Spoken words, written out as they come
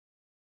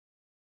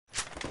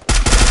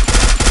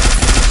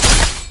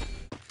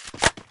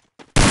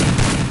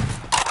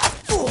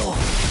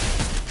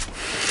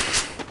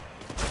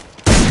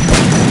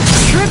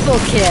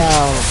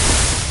kill.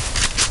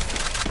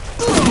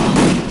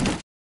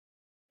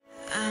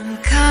 I'm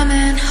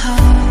coming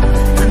home,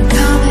 I'm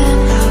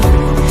coming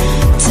home.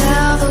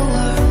 Tell the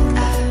world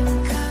I'm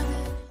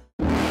coming.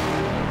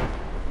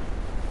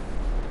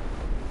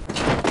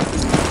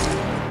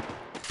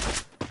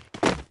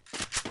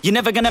 You're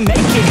never gonna make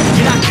it,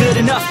 you're not good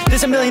enough.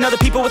 There's a million other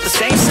people with the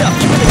same stuff.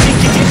 You really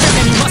think you're different,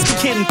 man, you must be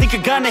kidding. Think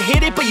you're gonna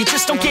hit it, but you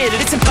just don't get it.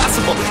 It's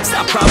impossible, it's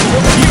not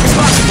probable, you're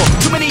irresponsible.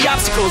 Too many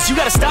obstacles, you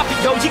gotta stop it,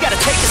 yo. You gotta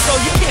take it slow,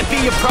 you can't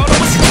be a pro,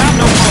 don't waste your time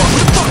no more. Who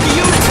the fuck are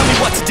you to tell me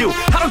what to do?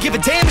 I don't give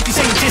a damn if you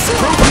say you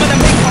disapprove. I'm gonna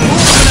make my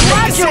move, I'm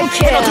gonna make a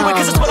scene. And I'll do it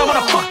cause it's what I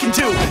wanna fucking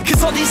do.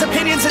 Cause all these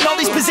opinions and all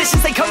these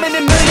positions, they come in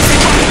millions. They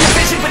fucking your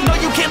vision, but no,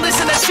 you can't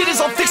listen. That shit is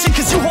all fiction,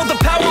 cause you hold the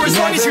power as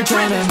long as you're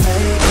dreaming.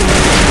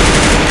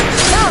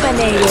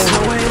 Dominating. There's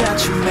no way that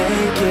you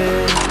make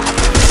it,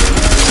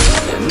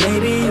 and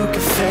maybe you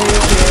can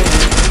fake it.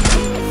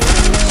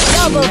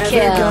 Double You're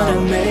kill. never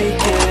gonna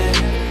make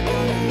it.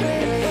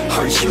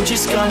 Are you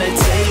just gonna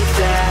take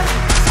that?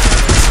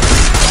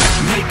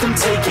 Make them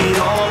take it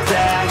all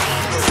back.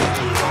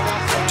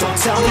 Don't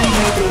tell me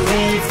you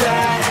believe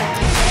that.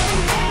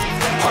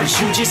 Are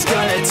you just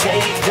gonna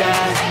take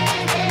that?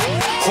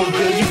 Or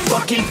will you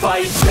fucking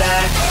fight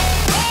back?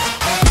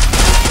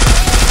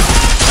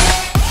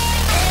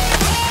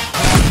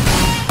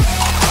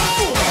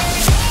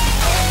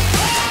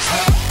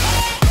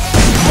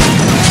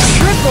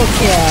 Triple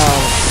kill.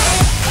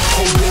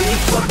 Or will you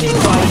fucking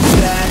fight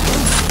back?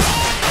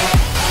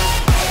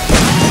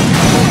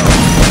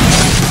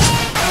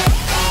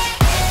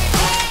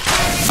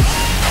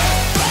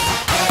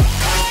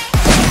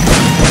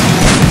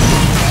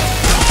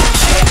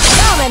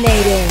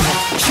 Dominating.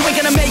 You ain't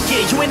gonna make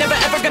it, you ain't never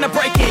ever gonna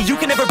break it. You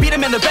can never beat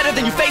them and they're better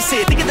than you face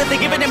it. Thinking that they're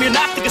giving them, you're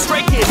not thinking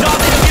straight, kid. No,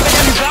 they don't give a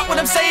damn, you got what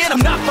I'm saying?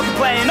 I'm not fucking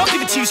playing, I'll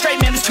give it to you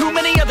straight, man. There's too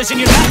many others and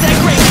you're not that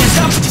great, man.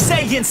 Stop what you're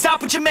saying,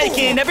 stop what you're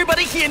making.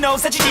 Everybody here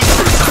knows that you need to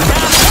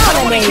I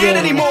don't wanna hear it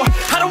anymore,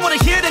 I don't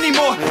wanna hear it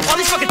anymore. All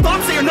these fucking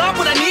thoughts, they are not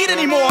what I need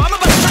anymore. I'm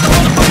about to shut the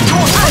motherfucking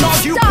door. And all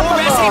you poor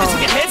ass haters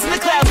with your heads in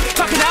the clouds,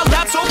 talking out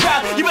loud so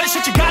proud. You better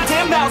shut your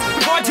goddamn mouth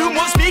before I do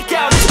more speak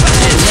out. It's about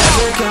to end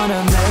now. You're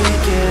gonna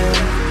make it.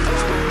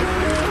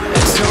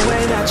 There's no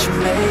way that you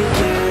make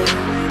it,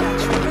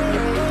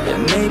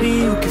 and maybe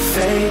you can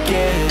fake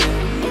it,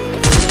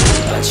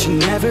 but you're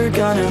never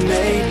gonna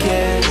make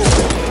it.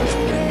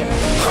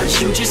 Are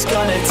you just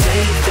gonna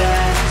take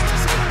that?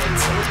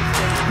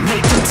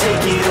 Make them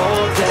take it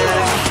all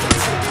back.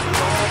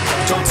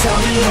 Don't tell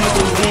me you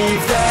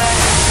believe that.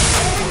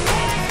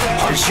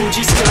 Are you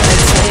just gonna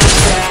take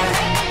that?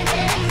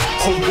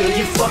 Or will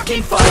you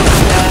fucking fight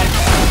back?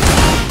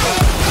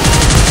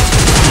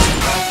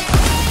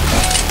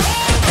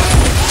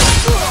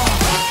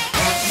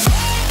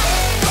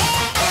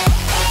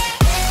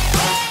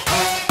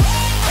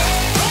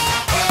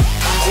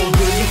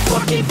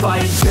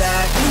 Fight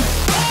back.